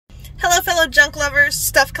Hello fellow junk lovers,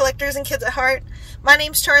 stuff collectors, and kids at heart. My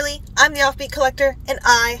name's Charlie, I'm the Offbeat Collector, and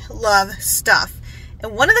I love stuff.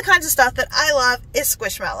 And one of the kinds of stuff that I love is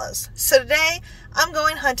Squishmallows. So today, I'm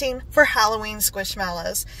going hunting for Halloween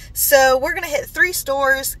Squishmallows. So we're going to hit 3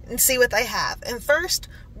 stores and see what they have. And first,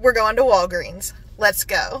 we're going to Walgreens. Let's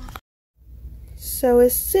go. So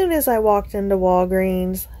as soon as I walked into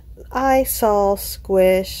Walgreens, I saw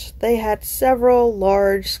Squish. They had several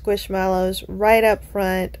large Squishmallows right up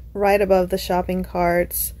front, right above the shopping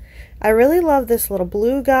carts. I really love this little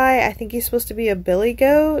blue guy. I think he's supposed to be a billy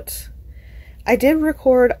goat. I did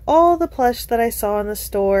record all the plush that I saw in the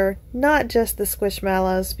store, not just the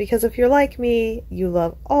Squishmallows, because if you're like me, you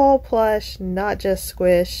love all plush, not just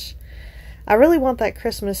Squish. I really want that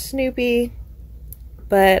Christmas Snoopy,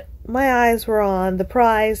 but my eyes were on the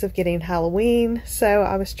prize of getting Halloween, so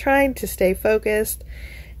I was trying to stay focused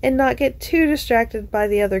and not get too distracted by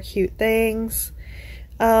the other cute things.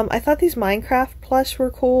 I thought these Minecraft plush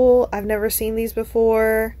were cool. I've never seen these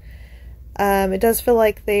before. It does feel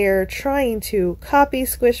like they are trying to copy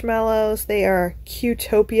Squishmallows. They are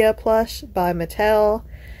Cutopia plush by Mattel.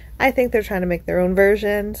 I think they're trying to make their own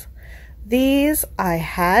versions. These, I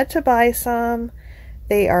had to buy some.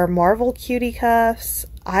 They are Marvel Cutie Cuffs.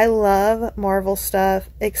 I love Marvel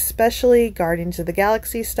stuff, especially Guardians of the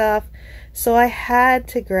Galaxy stuff, so I had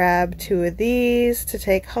to grab 2 of these to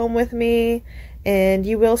take home with me, and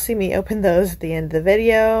you will see me open those at the end of the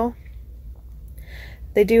video.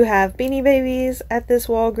 They do have Beanie Babies at this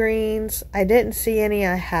Walgreens. I didn't see any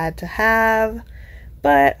I had to have,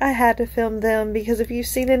 but I had to film them because if you've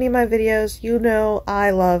seen any of my videos, you know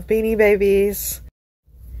I love Beanie Babies.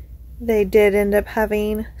 They did end up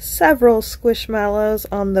having several Squishmallows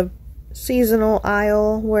on the seasonal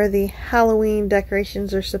aisle where the Halloween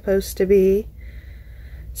decorations are supposed to be.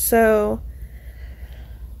 So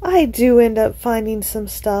I do end up finding some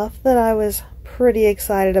stuff that I was pretty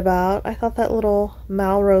excited about. I thought that little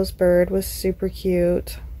Malrose bird was super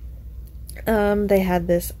cute. They had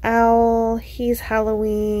this owl. He's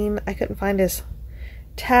Halloween. I couldn't find his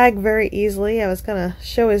tag very easily. I was gonna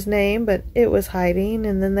show his name, but it was hiding.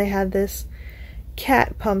 And then they had this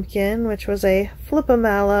cat pumpkin, which was a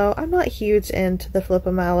Flip-O-Mallow. I'm not huge into the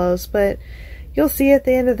Flip-O-Mallows, but you'll see at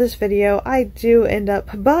the end of this video, I do end up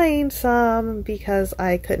buying some because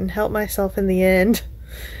I couldn't help myself in the end.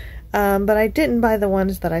 But I didn't buy the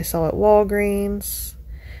ones that I saw at Walgreens.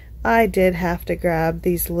 I did have to grab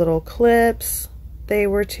these little clips. They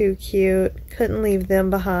were too cute. Couldn't leave them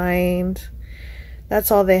behind. That's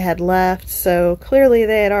all they had left, so clearly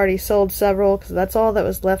they had already sold several because that's all that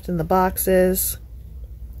was left in the boxes.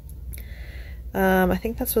 I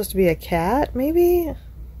think that's supposed to be a cat, maybe?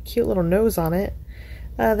 Cute little nose on it.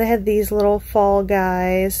 They had these little fall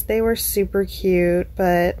guys. They were super cute,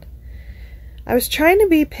 but I was trying to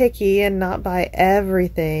be picky and not buy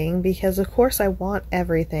everything because of course I want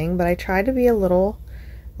everything, but I tried to be a little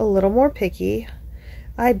more picky.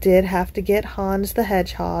 I did have to get Hans the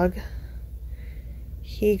Hedgehog.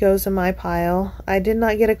 He goes in my pile. I did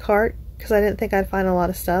not get a cart because I didn't think I'd find a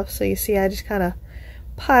lot of stuff. So you see I just kind of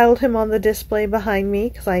piled him on the display behind me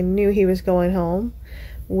because I knew he was going home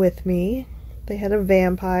with me. They had a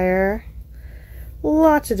vampire.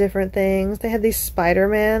 Lots of different things. They had these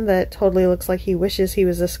Spider-Man that totally looks like he wishes he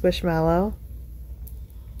was a Squishmallow.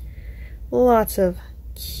 Lots of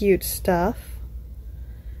cute stuff.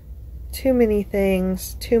 Too many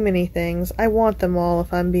things. Too many things. I want them all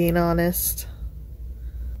if I'm being honest.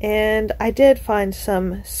 And I did find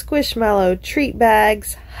some Squishmallow treat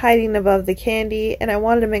bags hiding above the candy, and I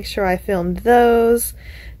wanted to make sure I filmed those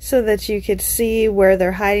so that you could see where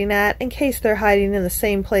they're hiding at in case they're hiding in the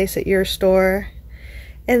same place at your store.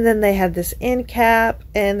 And then they had this end cap,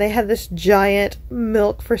 and they had this giant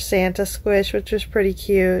Milk for Santa squish, which was pretty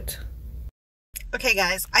cute. Okay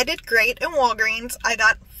guys, I did great in Walgreens. I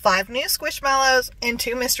got 5 new Squishmallows and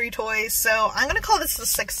 2 mystery toys, so I'm going to call this a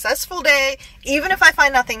successful day, even if I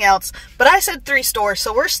find nothing else. But I said 3 stores,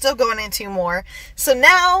 so we're still going into more. So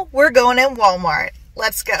now we're going in Walmart.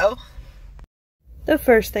 Let's go. The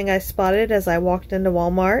first thing I spotted as I walked into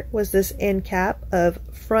Walmart was this end cap of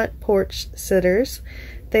front porch sitters.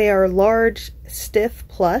 They are large, stiff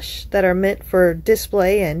plush that are meant for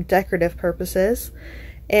display and decorative purposes.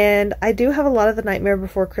 And I do have a lot of the Nightmare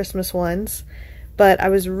Before Christmas ones, but I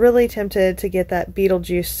was really tempted to get that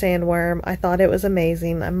Beetlejuice sandworm. I thought it was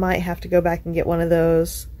amazing. I might have to go back and get one of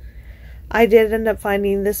those. I did end up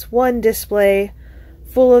finding this one display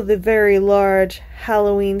full of the very large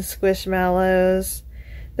Halloween Squishmallows.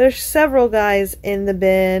 There's several guys in the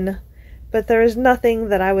bin, but there was nothing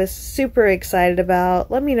that I was super excited about.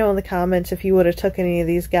 Let me know in the comments if you would have took any of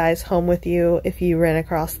these guys home with you if you ran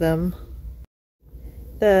across them.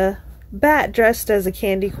 The bat dressed as a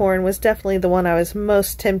candy corn was definitely the one I was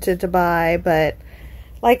most tempted to buy, but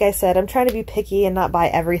like I said, I'm trying to be picky and not buy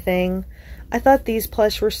everything. I thought these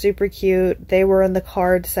plush were super cute. They were in the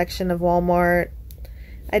card section of Walmart.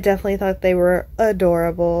 I definitely thought they were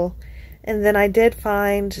adorable. And then I did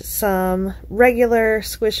find some regular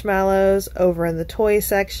Squishmallows over in the toy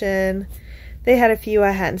section. They had a few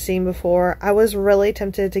I hadn't seen before. I was really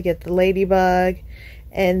tempted to get the ladybug.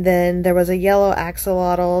 And then there was a yellow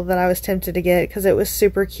axolotl that I was tempted to get because it was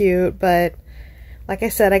super cute. But like I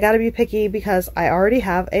said, I gotta be picky because I already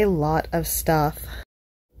have a lot of stuff.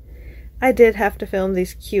 I did have to film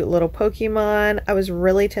these cute little Pokemon. I was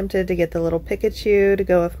really tempted to get the little Pikachu to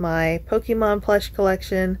go with my Pokemon plush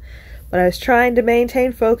collection, but I was trying to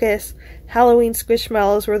maintain focus. Halloween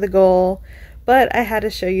Squishmallows were the goal, but I had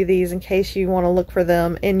to show you these in case you want to look for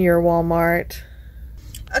them in your Walmart.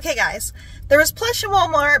 Okay guys, there was plush in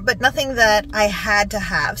Walmart, but nothing that I had to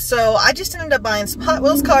have, so I just ended up buying some Hot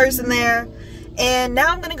Wheels cars in there, and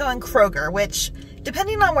now I'm going to go in Kroger, which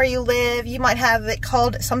depending on where you live, you might have it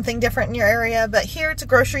called something different in your area, but here it's a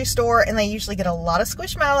grocery store and they usually get a lot of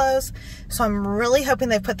Squishmallows, so I'm really hoping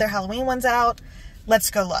they put their Halloween ones out.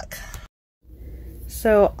 Let's go look.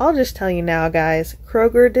 So I'll just tell you now guys,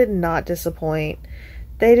 Kroger did not disappoint.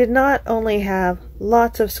 They did not only have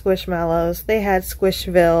lots of Squishmallows, they had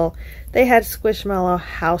Squishville, they had Squishmallow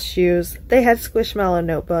house shoes, they had Squishmallow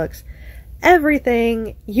notebooks.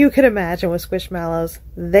 Everything you could imagine with Squishmallows,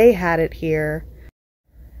 they had it here.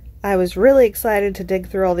 I was really excited to dig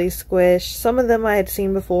through all these Squish. Some of them I had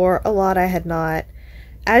seen before, a lot I had not.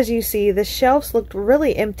 As you see, the shelves looked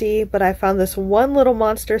really empty, but I found this one little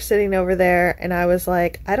monster sitting over there, and I was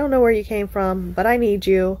like, I don't know where you came from, but I need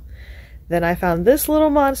you. Then I found this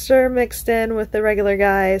little monster mixed in with the regular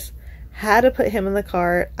guys. Had to put him in the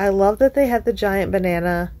cart. I love that they had the giant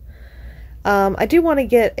banana. I do want to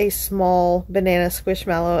get a small banana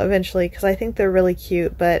Squishmallow eventually, because I think they're really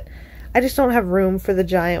cute, but I just don't have room for the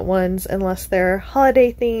giant ones unless they're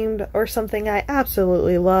holiday themed or something I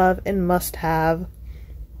absolutely love and must have.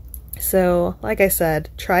 So, like I said,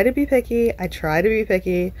 try to be picky. I try to be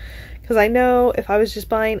picky because I know if I was just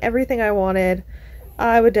buying everything I wanted,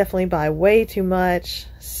 I would definitely buy way too much.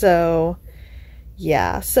 So,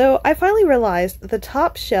 yeah. So, I finally realized the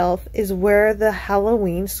top shelf is where the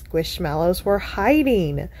Halloween Squishmallows were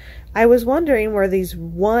hiding. I was wondering where these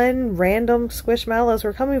one random Squishmallows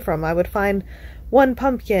were coming from. I would find one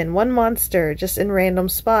pumpkin, one monster, just in random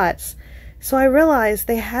spots. So I realized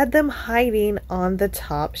they had them hiding on the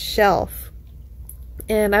top shelf.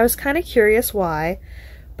 And I was kind of curious why,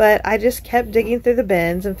 but I just kept digging through the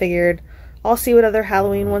bins and figured I'll see what other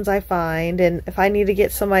Halloween ones I find, and if I need to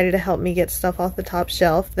get somebody to help me get stuff off the top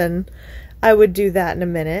shelf, then I would do that in a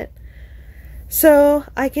minute. So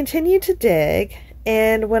I continued to dig,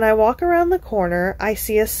 and when I walk around the corner, I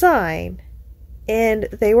see a sign, and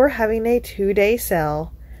they were having a 2-day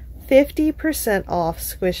sale, 50% off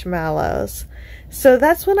Squishmallows. So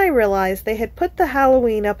that's when I realized they had put the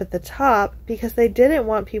Halloween up at the top because they didn't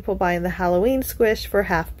want people buying the Halloween Squish for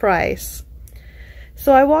half price.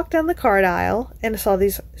 So I walked down the card aisle and saw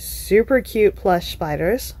these super cute plush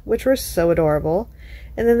spiders, which were so adorable.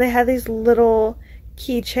 And then they had these little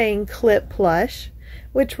keychain clip plush,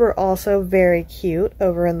 which were also very cute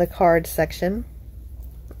over in the card section.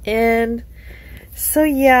 And so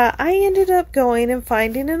yeah, I ended up going and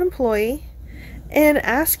finding an employee and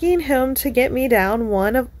asking him to get me down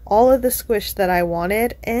one of all of the Squish that I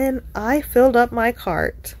wanted, and I filled up my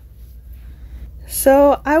cart.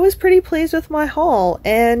 So I was pretty pleased with my haul,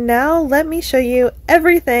 and now let me show you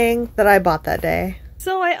everything that I bought that day.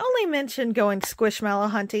 So I only mentioned going Squishmallow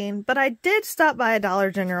hunting, but I did stop by a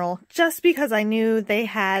Dollar General just because I knew they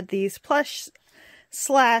had these plush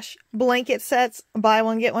 / blanket sets, buy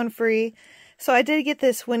one get one free. So I did get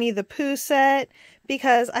this Winnie the Pooh set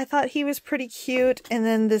because I thought he was pretty cute, and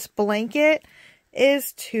then this blanket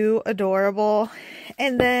is too adorable.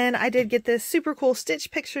 And then I did get this super cool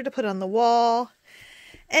Stitch picture to put on the wall.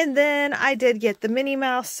 And then I did get the Minnie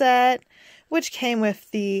Mouse set, which came with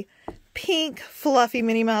the pink fluffy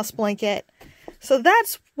Minnie Mouse blanket. So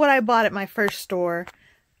that's what I bought at my first store.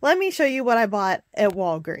 Let me show you what I bought at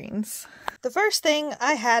Walgreens. The first thing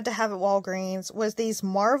I had to have at Walgreens was these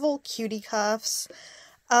Marvel cutie cuffs.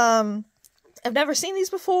 I've never seen these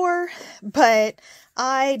before, but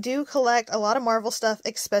I do collect a lot of Marvel stuff,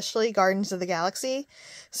 especially Guardians of the Galaxy.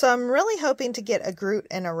 So I'm really hoping to get a Groot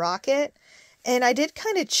and a Rocket. And I did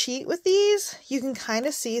kind of cheat with these. You can kind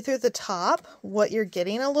of see through the top what you're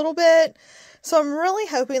getting a little bit. So I'm really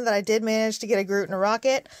hoping that I did manage to get a Groot and a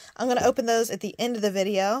Rocket. I'm going to open those at the end of the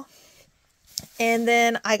video. And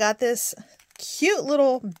then I got this cute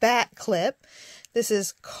little bat clip. This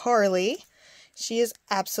is Carly. She is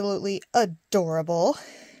absolutely adorable.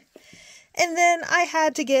 And then I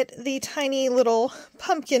had to get the tiny little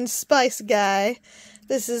pumpkin spice guy.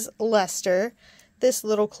 This is Lester. This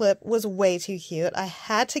little clip was way too cute. I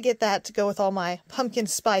had to get that to go with all my pumpkin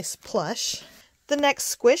spice plush. The next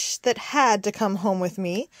squish that had to come home with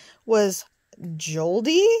me was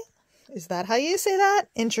Joldy. Is that how you say that?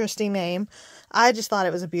 Interesting name. I just thought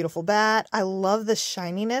it was a beautiful bat. I love the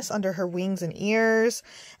shininess under her wings and ears.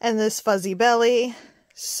 And this fuzzy belly.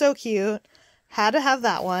 So cute. Had to have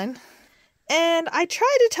that one. And I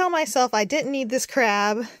tried to tell myself I didn't need this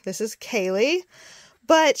crab. This is Kaylee.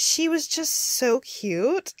 But she was just so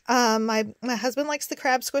cute. My husband likes the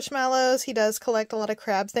crab squishmallows. He does collect a lot of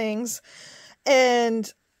crab things.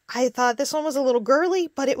 And I thought this one was a little girly,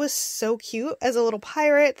 but it was so cute as a little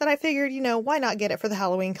pirate that I figured, you know, why not get it for the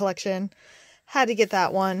Halloween collection? Had to get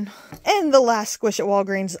that one. And the last squish at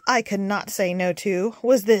Walgreens I could not say no to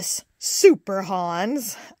was this Super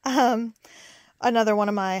Hans. Another one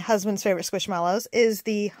of my husband's favorite squishmallows is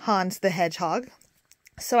the Hans the Hedgehog.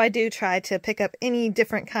 So I do try to pick up any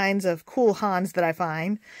different kinds of cool Hans that I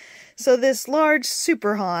find. So this large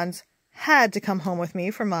Super Hans had to come home with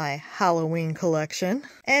me for my Halloween collection.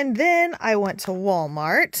 And then I went to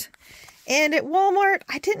Walmart. And at Walmart,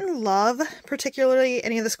 I didn't love particularly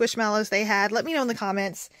any of the Squishmallows they had. Let me know in the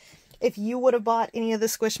comments if you would have bought any of the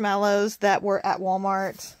Squishmallows that were at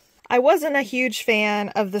Walmart. I wasn't a huge fan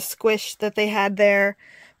of the squish that they had there.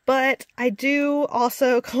 But I do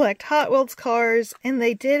also collect Hot Wheels cars, and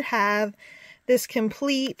they did have this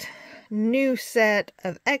complete new set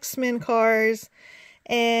of X-Men cars.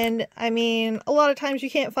 And, I mean, a lot of times you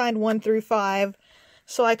can't find 1 through 5,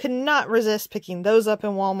 so I could not resist picking those up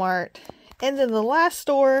in Walmart. And then the last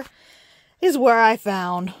store is where I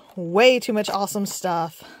found way too much awesome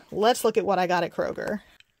stuff. Let's look at what I got at Kroger.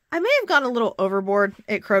 I may have gone a little overboard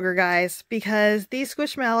at Kroger, guys, because these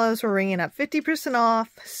Squishmallows were ringing up 50% off,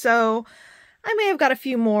 so I may have got a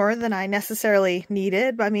few more than I necessarily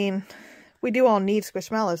needed. I mean, we do all need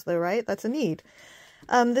Squishmallows, though, right? That's a need.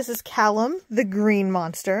 This is Callum, the green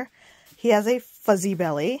monster. He has a fuzzy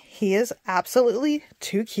belly. He is absolutely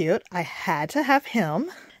too cute. I had to have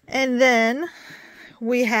him. And then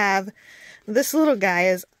we have this little guy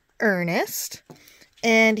is Ernest.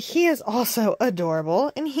 And he is also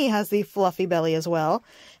adorable, and he has the fluffy belly as well.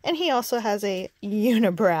 And he also has a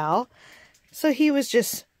unibrow. So he was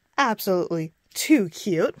just absolutely too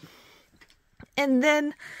cute. And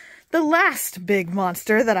then the last big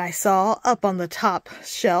monster that I saw up on the top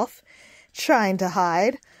shelf trying to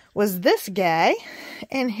hide was this guy.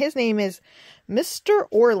 And his name is Mr.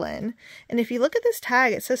 Orlin. And if you look at this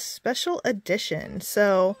tag, it says special edition.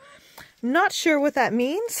 So not sure what that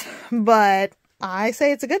means, but I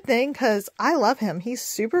say it's a good thing because I love him. He's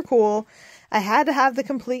super cool. I had to have the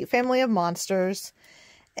complete family of monsters.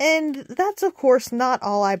 And that's, of course, not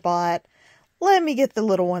all I bought. Let me get the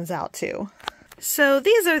little ones out, too. So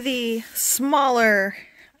these are the smaller,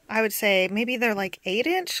 I would say, maybe they're like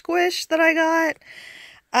 8-inch squish that I got.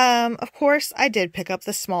 Of course, I did pick up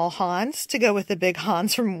the small Hans to go with the big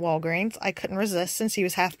Hans from Walgreens. I couldn't resist since he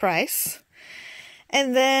was half price.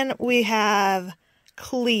 And then we have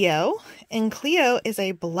Cleo, and Cleo is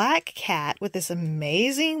a black cat with this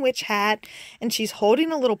amazing witch hat, and she's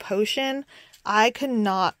holding a little potion. I could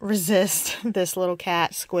not resist this little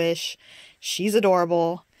cat squish. She's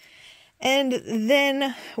adorable. And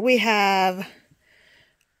then we have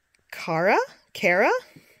Kara?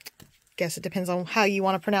 Guess it depends on how you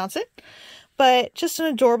want to pronounce it. But just an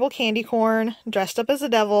adorable candy corn dressed up as a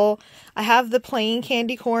devil. I have the plain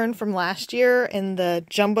candy corn from last year in the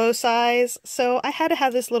jumbo size. So I had to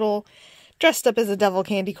have this little dressed up as a devil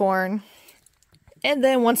candy corn. And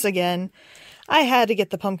then once again, I had to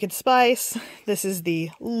get the pumpkin spice. This is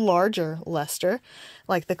the larger Lester,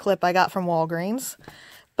 like the clip I got from Walgreens.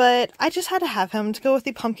 But I just had to have him to go with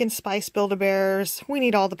the pumpkin spice Build-A-Bears. We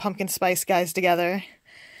need all the pumpkin spice guys together.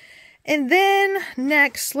 And then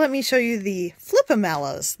next, let me show you the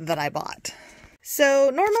Flip-A-Mallows that I bought. So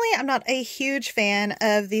normally I'm not a huge fan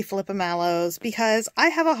of the Flip-A-Mallows because I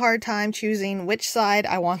have a hard time choosing which side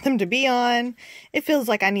I want them to be on. It feels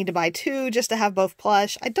like I need to buy 2 just to have both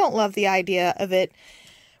plush. I don't love the idea of it,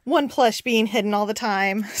 one plush being hidden all the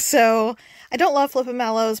time. So I don't love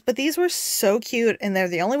Flip-A-Mallows, but these were so cute and they're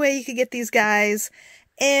the only way you could get these guys.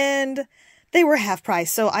 And they were half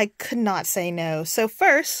price, so I could not say no. So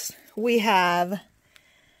first, we have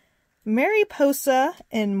Mariposa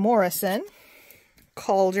and Morrison.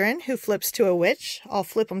 Cauldron, who flips to a witch. I'll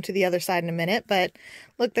flip him to the other side in a minute, but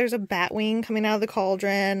look, there's a bat wing coming out of the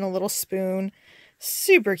cauldron, a little spoon.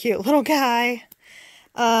 Super cute little guy.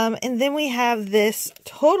 And then we have this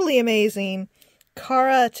totally amazing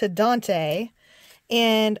Cara to Dante.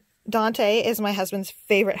 And Dante is my husband's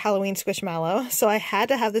favorite Halloween Squishmallow, so I had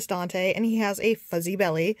to have this Dante, and he has a fuzzy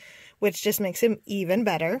belly, which just makes him even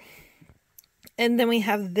better. And then we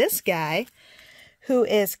have this guy, who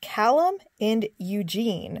is Callum and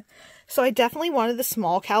Eugene. So I definitely wanted the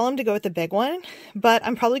small Callum to go with the big one, but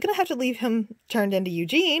I'm probably going to have to leave him turned into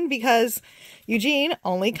Eugene because Eugene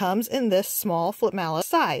only comes in this small Flipmallow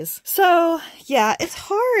size. So yeah, it's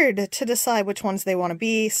hard to decide which ones they want to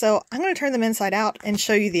be, so I'm going to turn them inside out and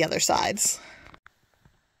show you the other sides.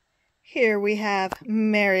 Here we have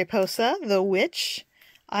Mariposa, the witch.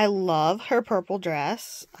 I love her purple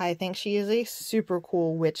dress. I think she is a super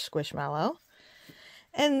cool witch Squishmallow.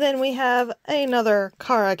 And then we have another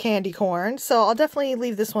Cara candy corn. So I'll definitely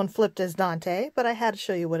leave this one flipped as Dante, but I had to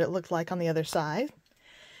show you what it looked like on the other side.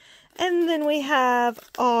 And then we have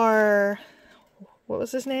our, what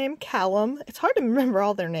was his name? Callum. It's hard to remember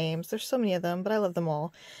all their names. There's so many of them, but I love them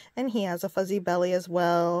all. And he has a fuzzy belly as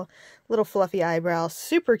well. Little fluffy eyebrows.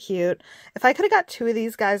 Super cute. If I could have got two of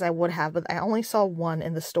these guys, I would have, but I only saw one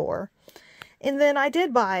in the store. And then I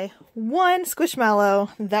did buy one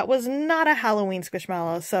Squishmallow that was not a Halloween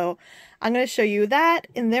Squishmallow. So I'm going to show you that.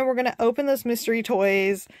 And then we're going to open those mystery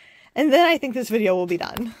toys. And then I think this video will be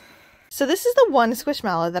done. So this is the one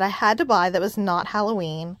Squishmallow that I had to buy that was not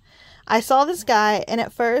Halloween. I saw this guy and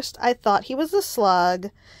at first I thought he was a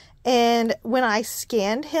slug. And when I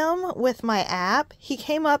scanned him with my app, he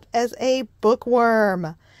came up as a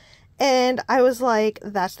bookworm. And I was like,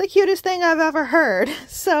 that's the cutest thing I've ever heard.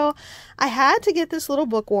 So I had to get this little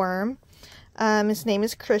bookworm. His name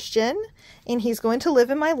is Christian. And he's going to live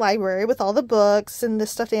in my library with all the books and the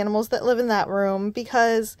stuffed animals that live in that room.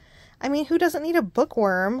 Because, I mean, who doesn't need a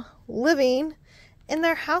bookworm living in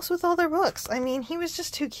their house with all their books? I mean, he was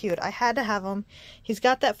just too cute. I had to have him. He's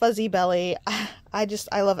got that fuzzy belly.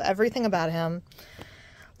 I love everything about him.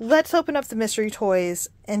 Let's open up the mystery toys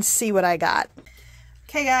and see what I got.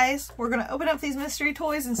 Okay guys, we're going to open up these mystery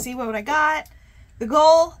toys and see what I got. The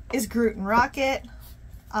goal is Groot and Rocket.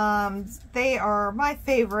 They are my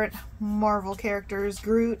favorite Marvel characters.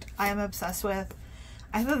 Groot, I am obsessed with.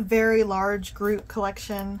 I have a very large Groot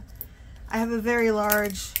collection. I have a very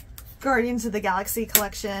large Guardians of the Galaxy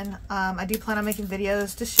collection. I do plan on making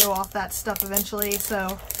videos to show off that stuff eventually,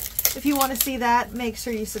 so if you want to see that, make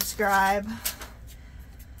sure you subscribe.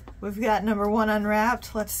 We've got number 1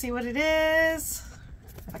 unwrapped. Let's see what it is.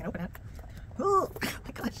 If I can open it. Oh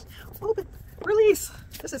my gosh. Open. Release.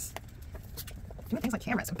 This is doing things like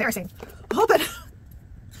camera. It's embarrassing. Open.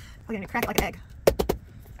 I'm gonna crack it like an egg.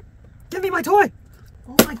 Give me my toy.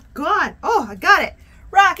 Oh my god. Oh, I got it.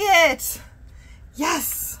 Rocket.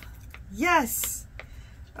 Yes. Yes.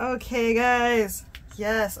 Okay, guys.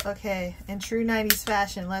 Yes. Okay. In true 90s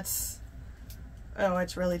fashion, let's... Oh,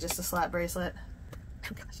 it's really just a slap bracelet.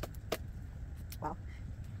 Oh gosh. Wow.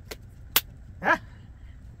 Ah.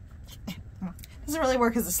 Doesn't really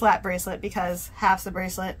work as a slap bracelet because half's the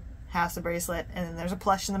bracelet, half's the bracelet, and then there's a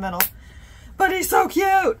plush in the middle. But he's so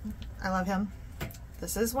cute! I love him.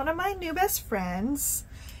 This is one of my new best friends,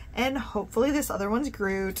 and hopefully this other one's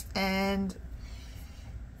Groot, and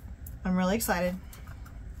I'm really excited.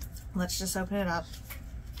 Let's just open it up.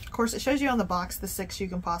 Of course, it shows you on the box the 6 you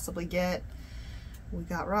can possibly get. We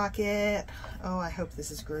got Rocket. Oh, I hope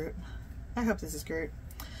this is Groot. I hope this is Groot.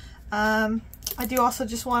 I do also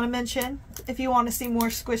just want to mention, if you want to see more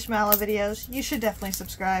Squishmallow videos, you should definitely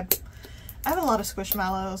subscribe. I have a lot of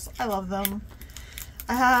Squishmallows. I love them.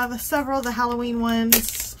 I have several of the Halloween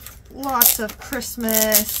ones, lots of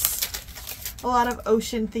Christmas, a lot of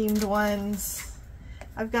ocean themed ones.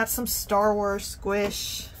 I've got some Star Wars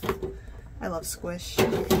Squish. I love Squish.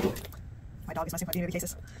 My dog is messing with my DVD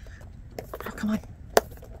cases. Oh, come on.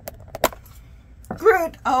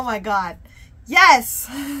 Groot! Oh my god. Yes!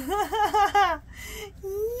 Yay!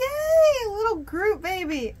 Little Groot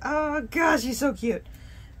baby. Oh gosh, he's so cute.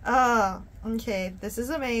 Oh, okay. This is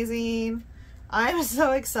amazing. I'm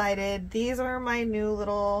so excited. These are my new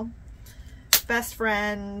little best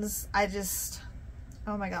friends.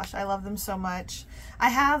 Oh my gosh, I love them so much. I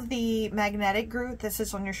have the magnetic Groot that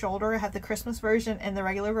sits on your shoulder. I have the Christmas version and the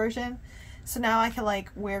regular version. So now I can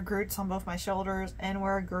like wear Groots on both my shoulders and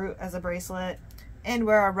wear a Groot as a bracelet and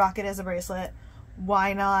wear a Rocket as a bracelet.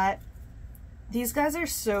 Why not? These guys are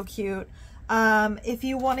so cute. If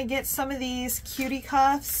you want to get some of these cutie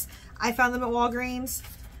cuffs, I found them at Walgreens.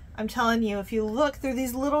 I'm telling you, if you look through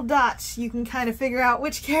these little dots, you can kind of figure out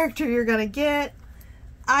which character you're gonna get.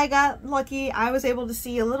 I got lucky. I was able to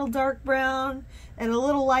see a little dark brown and a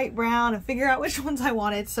little light brown and figure out which ones I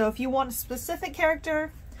wanted. So if you want a specific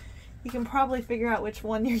character, you can probably figure out which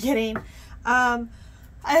one you're getting. I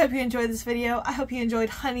hope you enjoyed this video. I hope you enjoyed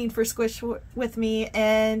hunting for Squish with me.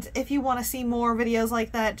 And if you want to see more videos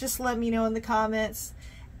like that, just let me know in the comments.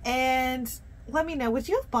 And let me know, would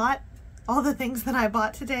you have bought all the things that I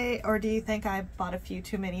bought today? Or do you think I bought a few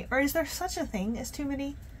too many? Or is there such a thing as too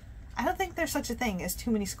many? I don't think there's such a thing as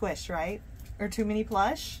too many Squish, right? Or too many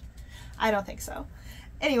plush? I don't think so.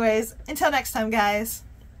 Anyways, until next time, guys.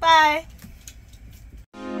 Bye!